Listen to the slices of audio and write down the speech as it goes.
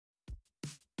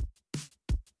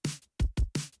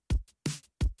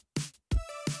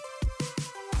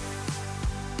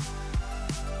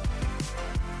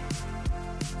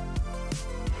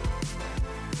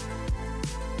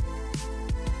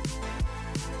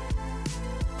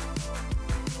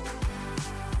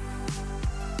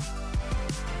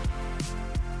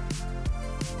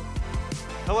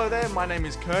Hello there, my name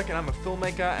is Kirk and I'm a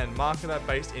filmmaker and marketer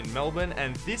based in Melbourne,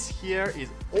 and this here is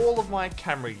all of my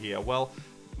camera gear. Well,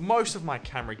 most of my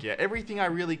camera gear, everything I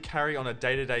really carry on a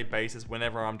day-to-day basis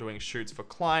whenever I'm doing shoots for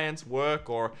clients, work,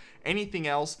 or anything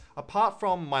else. Apart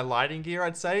from my lighting gear,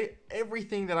 I'd say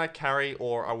everything that I carry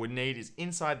or I would need is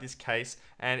inside this case,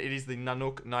 and it is the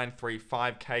Nanuk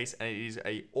 935 case, and it is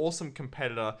an awesome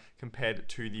competitor compared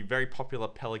to the very popular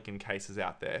Pelican cases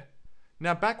out there.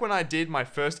 Now, back when I did my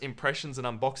first impressions and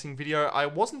unboxing video, I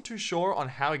wasn't too sure on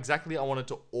how exactly I wanted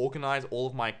to organize all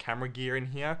of my camera gear in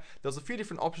here. There's a few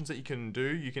different options that you can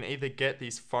do. You can either get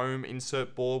this foam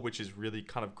insert board, which is really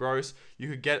kind of gross. You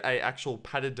could get a actual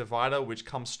padded divider, which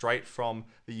comes straight from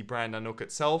the brand Nanuk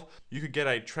itself. You could get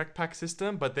a Trekpak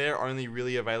system, but they're only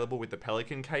really available with the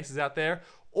Pelican cases out there.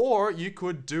 Or you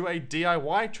could do a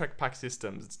DIY Trekpak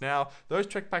systems. Now, those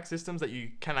Trekpak systems that you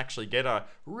can actually get are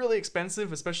really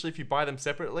expensive, especially if you buy them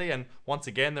separately. And once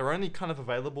again, they're only kind of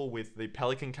available with the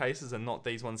Pelican cases and not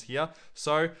these ones here.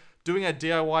 So doing a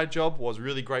DIY job was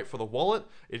really great for the wallet.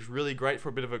 It's really great for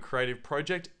a bit of a creative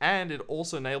project, and it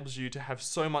also enables you to have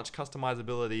so much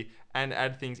customizability and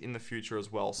add things in the future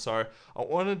as well. So I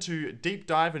wanted to deep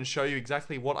dive and show you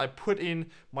exactly what I put in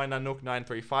my Nanuk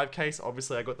 935 case.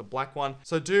 Obviously I got the black one.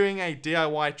 So doing a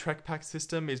DIY Trekpak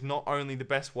system is not only the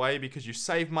best way because you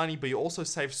save money, but you also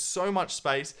save so much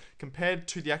space compared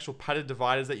to the actual padded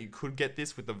dividers that you could get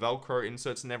this with the Velcro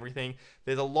inserts and everything.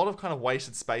 There's a lot of kind of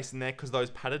wasted space in there because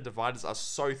those padded dividers are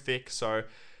so thick. So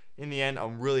in the end,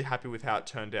 I'm really happy with how it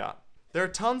turned out. There are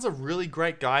tons of really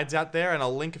great guides out there, and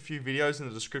I'll link a few videos in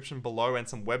the description below and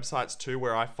some websites too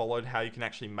where I followed how you can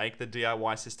actually make the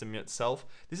DIY system itself.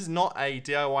 This is not a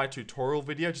DIY tutorial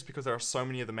video just because there are so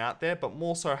many of them out there, but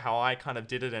more so how I kind of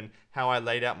did it and how I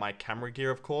laid out my camera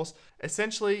gear, of course.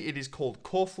 Essentially, it is called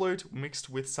core flute mixed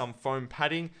with some foam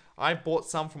padding. I bought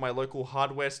some from my local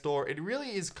hardware store. It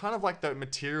really is kind of like the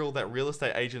material that real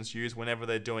estate agents use whenever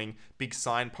they're doing big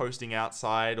sign posting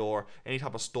outside or any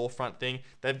type of storefront thing.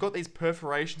 They've got these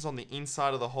perforations on the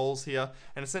inside of the holes here,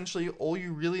 and essentially all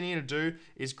you really need to do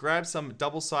is grab some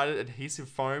double-sided adhesive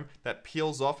foam that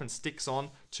peels off and sticks on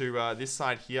to this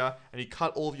side here, and you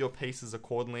cut all of your pieces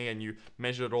accordingly and you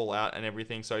measure it all out and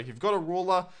everything. So if you've got a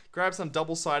ruler, grab some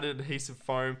double-sided adhesive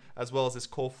foam as well as this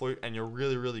core flute, and you're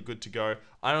really good to go.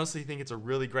 I honestly think it's a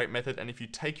really great method, and if you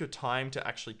take your time to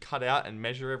actually cut out and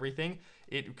measure everything,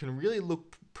 it can really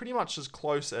look pretty much as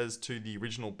close as to the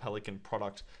original Pelican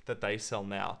product that they sell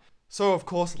now. So of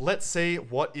course, let's see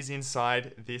what is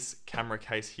inside this camera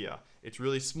case here. It's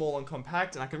really small and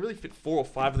compact, and I can really fit 4 or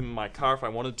 5 of them in my car if I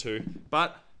wanted to,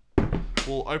 but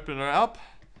we'll open it up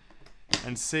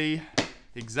and see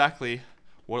exactly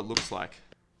what it looks like.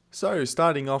 So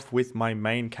starting off with my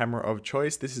main camera of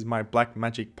choice, this is my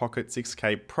Blackmagic Pocket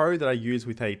 6K Pro that I use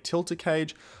with a Tilta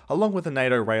cage along with a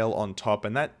Nato Rail on top,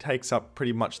 and that takes up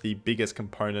pretty much the biggest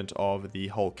component of the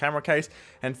whole camera case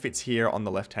and fits here on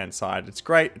the left hand side. It's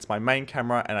great, it's my main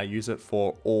camera and I use it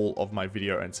for all of my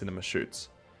video and cinema shoots.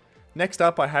 Next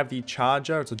up, I have the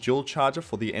charger. It's a dual charger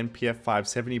for the NPF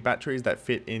 570 batteries that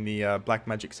fit in the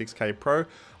Blackmagic 6K Pro.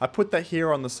 I put that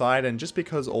here on the side, and just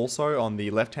because also on the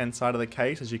left-hand side of the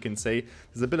case, as you can see,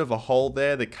 there's a bit of a hole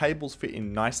there. The cables fit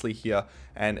in nicely here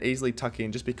and easily tuck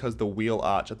in just because the wheel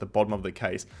arch at the bottom of the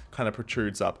case kind of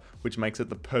protrudes up, which makes it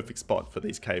the perfect spot for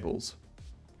these cables.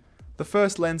 The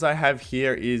first lens I have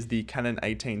here is the Canon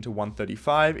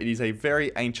 18-135. It is a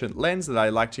very ancient lens that I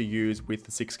like to use with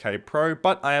the 6K Pro,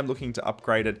 but I am looking to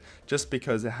upgrade it just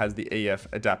because it has the EF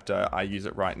adapter. I use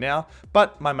it right now,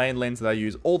 but my main lens that I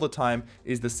use all the time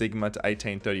is the Sigma to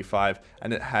 18-35,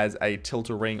 and it has a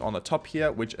Tilta ring on the top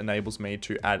here, which enables me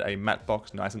to add a matte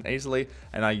box nice and easily,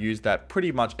 and I use that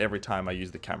pretty much every time I use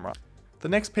the camera. The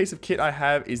next piece of kit I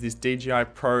have is this DJI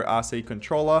Pro RC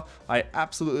Controller. I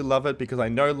absolutely love it because I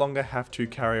no longer have to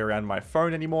carry around my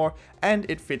phone anymore, and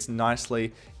it fits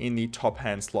nicely in the top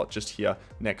hand slot just here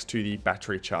next to the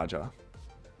battery charger.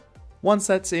 Once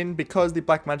that's in, because the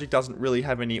Blackmagic doesn't really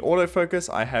have any autofocus,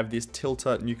 I have this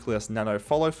Tilta Nucleus Nano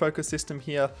follow focus system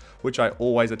here, which I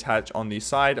always attach on the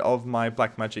side of my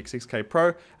Blackmagic 6K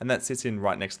Pro, and that sits in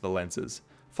right next to the lenses.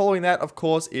 Following that, of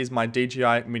course, is my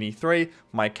DJI Mini 3,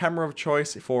 my camera of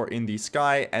choice for in the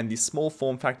sky, and the small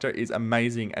form factor is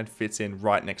amazing and fits in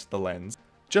right next to the lens.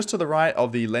 Just to the right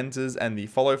of the lenses and the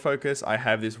follow focus, I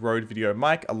have this Rode video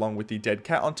mic along with the dead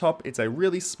cat on top. It's a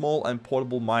really small and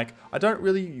portable mic. I don't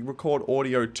really record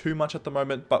audio too much at the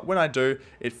moment, but when I do,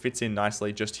 it fits in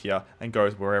nicely just here and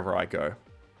goes wherever I go.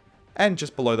 And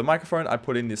just below the microphone, I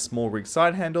put in this small rig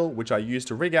side handle, which I use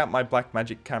to rig out my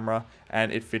Blackmagic camera,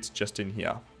 and it fits just in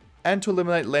here. And to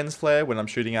eliminate lens flare when I'm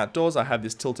shooting outdoors, I have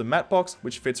this Tilta matte box,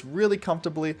 which fits really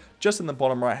comfortably just in the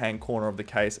bottom right hand corner of the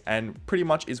case and pretty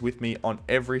much is with me on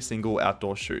every single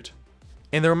outdoor shoot.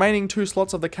 In the remaining 2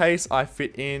 slots of the case, I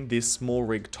fit in this small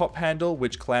rig top handle,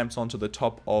 which clamps onto the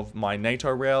top of my Nato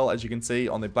Rail, as you can see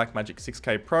on the Blackmagic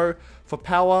 6K Pro. For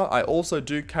power, I also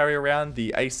do carry around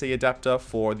the AC adapter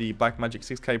for the Blackmagic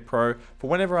 6K Pro for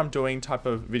whenever I'm doing type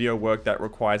of video work that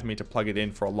requires me to plug it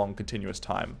in for a long continuous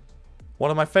time.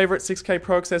 One of my favorite 6K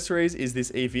Pro accessories is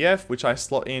this EVF, which I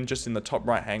slot in just in the top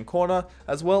right hand corner,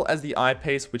 as well as the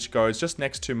eyepiece, which goes just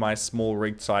next to my small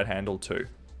rig side handle too.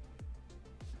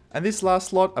 And this last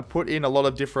slot, I put in a lot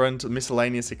of different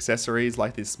miscellaneous accessories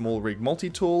like this small rig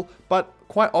multi-tool, but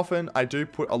quite often I do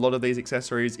put a lot of these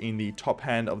accessories in the top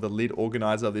hand of the lid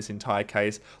organizer of this entire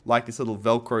case, like this little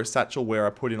Velcro satchel where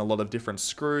I put in a lot of different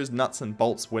screws, nuts and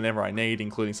bolts whenever I need,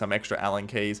 including some extra Allen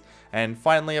keys. And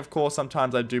finally, of course,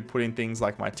 sometimes I do put in things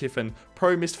like my Tiffin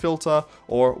Pro Mist filter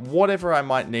or whatever I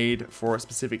might need for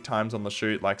specific times on the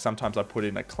shoot. Like sometimes I put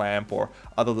in a clamp or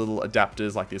other little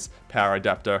adapters like this power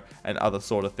adapter and other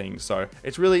sort of things. So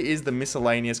it really is the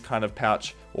miscellaneous kind of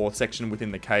pouch or section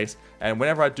within the case. And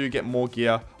whenever I do get more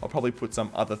gear, I'll probably put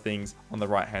some other things on the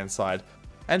right hand side.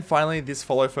 And finally, this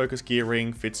follow focus gear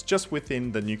ring fits just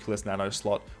within the Nucleus Nano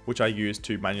slot, which I use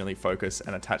to manually focus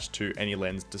and attach to any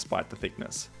lens despite the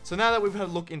thickness. So now that we've had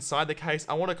a look inside the case,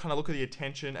 I want to kind of look at the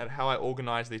attention at how I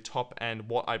organize the top and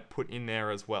what I put in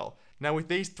there as well. Now with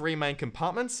these 3 main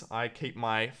compartments, I keep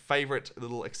my favorite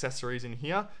little accessories in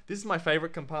here. This is my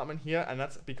favorite compartment here, and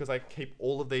that's because I keep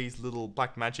all of these little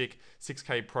Blackmagic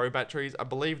 6K Pro batteries. I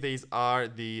believe these are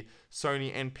the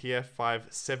Sony NPF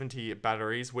 570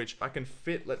 batteries, which I can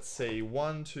fit, let's see,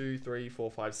 1, 2, 3, 4,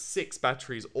 5, 6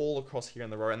 batteries all across here in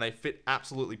the row, and they fit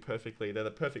absolutely perfectly. They're the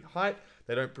perfect height.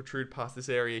 They don't protrude past this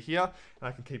area here, and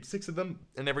I can keep 6 of them,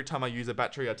 and every time I use a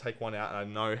battery, I take one out and I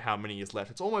know how many is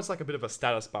left. It's almost like a bit of a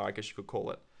status bar, I guess you could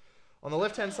call it. On the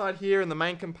left-hand side here in the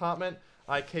main compartment,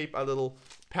 I keep a little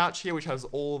pouch here which has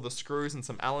all the screws and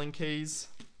some Allen keys.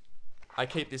 I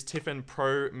keep this Tiffin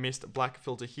Pro Mist black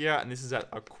filter here, and this is at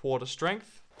 1/4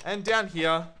 strength. And down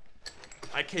here,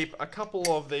 I keep a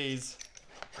couple of these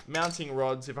mounting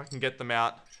rods, if I can get them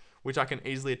out, which I can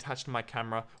easily attach to my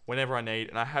camera whenever I need.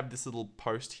 And I have this little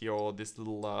post here, or this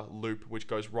little loop, which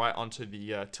goes right onto the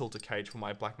Tilta cage for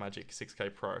my Blackmagic 6K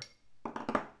Pro.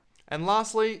 And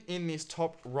lastly, in this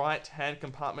top right hand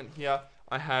compartment here,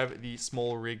 I have the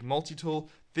small rig multi-tool.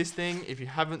 This thing, if you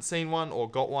haven't seen one or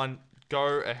got one,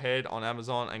 go ahead on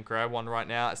Amazon and grab one right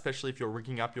now, especially if you're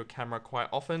rigging up your camera quite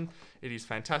often. It is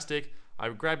fantastic. I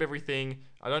grab everything.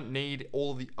 I don't need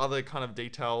all the other kind of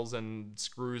details and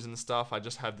screws and stuff. I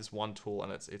just have this one tool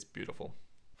and it's beautiful.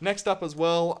 Next up as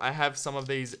well, I have some of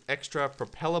these extra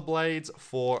propeller blades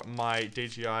for my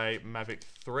DJI Mavic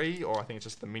 3, or I think it's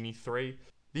just the Mini 3.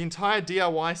 The entire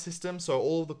DIY system, so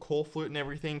all of the core flute and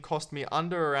everything, cost me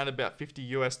around about $50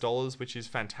 US, which is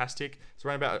fantastic. It's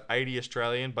around about 80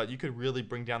 Australian, but you could really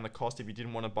bring down the cost if you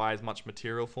didn't want to buy as much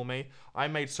material for me. I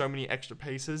made so many extra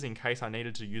pieces in case I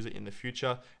needed to use it in the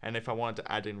future, and if I wanted to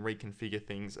add and reconfigure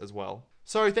things as well.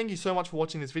 So thank you so much for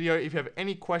watching this video. If you have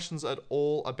any questions at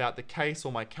all about the case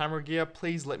or my camera gear,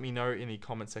 please let me know in the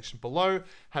comment section below.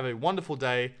 Have a wonderful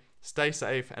day, stay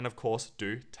safe, and of course,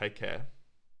 do take care.